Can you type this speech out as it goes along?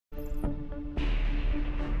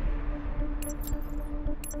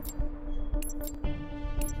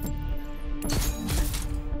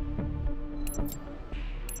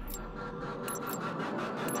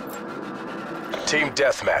Team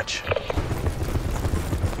deathmatch.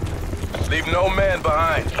 Leave no man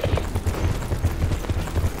behind.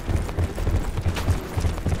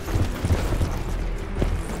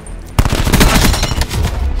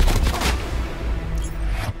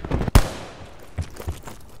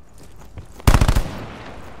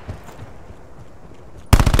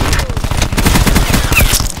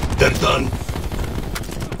 They're done.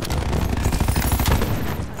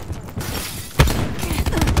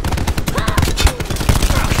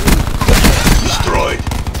 Destroyed.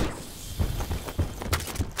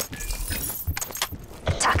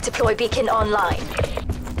 TAC deploy beacon online.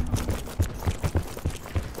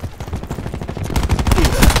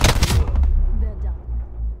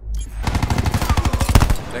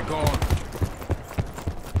 They're gone.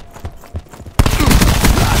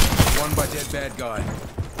 One by dead bad guy.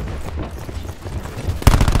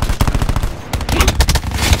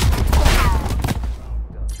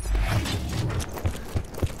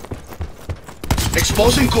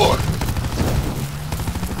 Exposing core.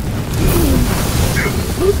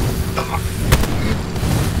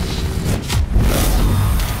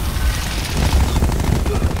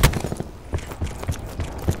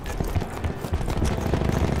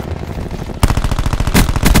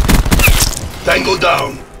 Tango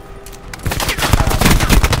down.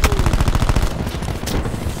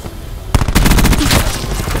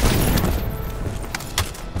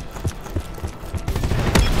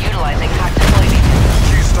 Utilizing TAC deploy beacon.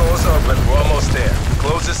 Q stores open. We're almost there.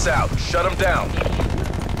 Close this out. Shut them down.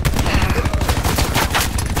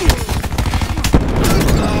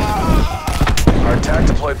 Our TAC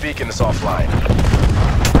deploy beacon is offline.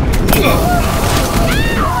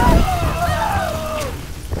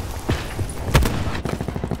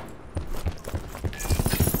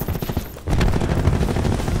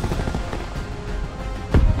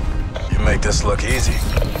 Make this look easy.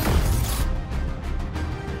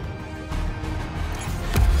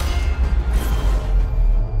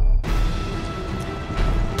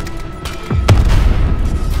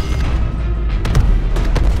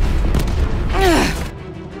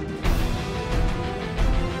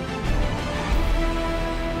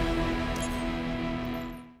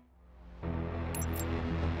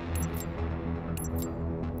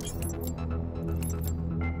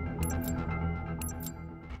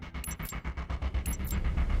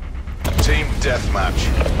 Team deathmatch.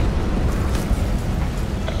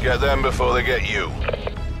 Get them before they get you.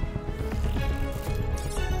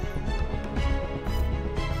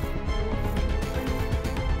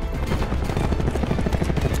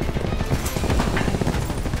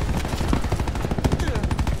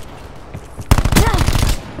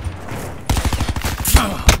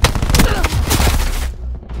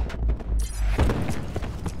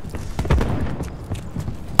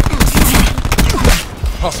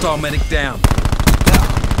 Hostile medic down.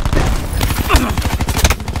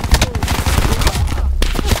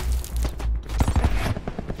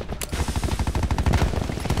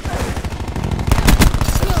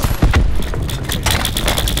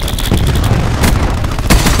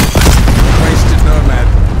 Wasted nomad.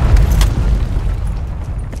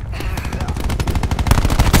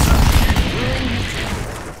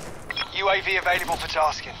 UAV available for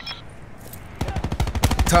tasking.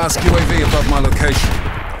 Task UAV above my location.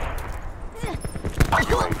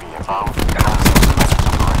 UAV above.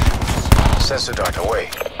 Operations. Sensor dart away.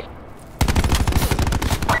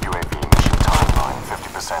 UAV mission timeline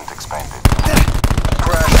 50% expended.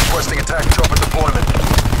 Crash requesting attack chopper deployment.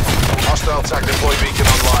 Hostile TAC deploy beacon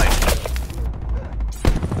online.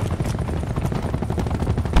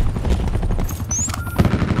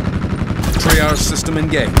 3-hour system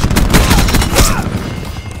engaged.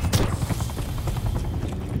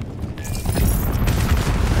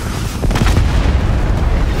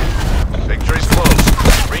 Victory's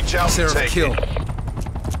close. Reach out and Sarah take kill. it.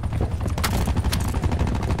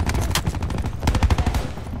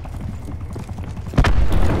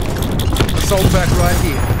 Assault back right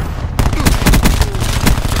here.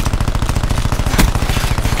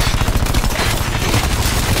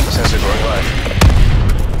 Sensor going live.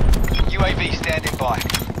 UAV standing by.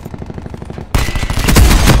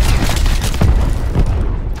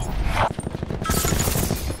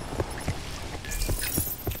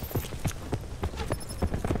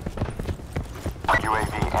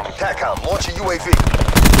 UAV enemy. TACCOM, launch a UAV.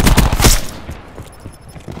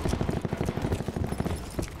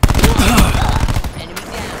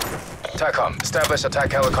 TACCOM, establish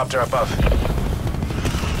attack helicopter above.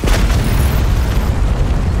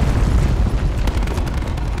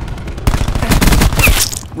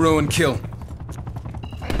 Ruin kill.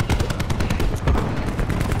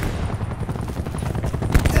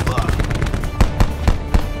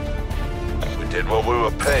 we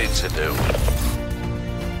were paid to do.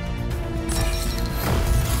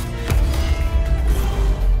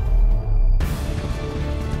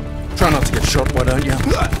 Try not to get shot, why don't you?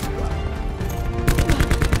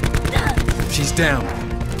 She's down.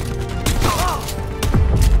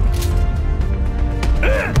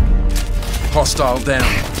 Hostile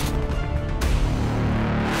down.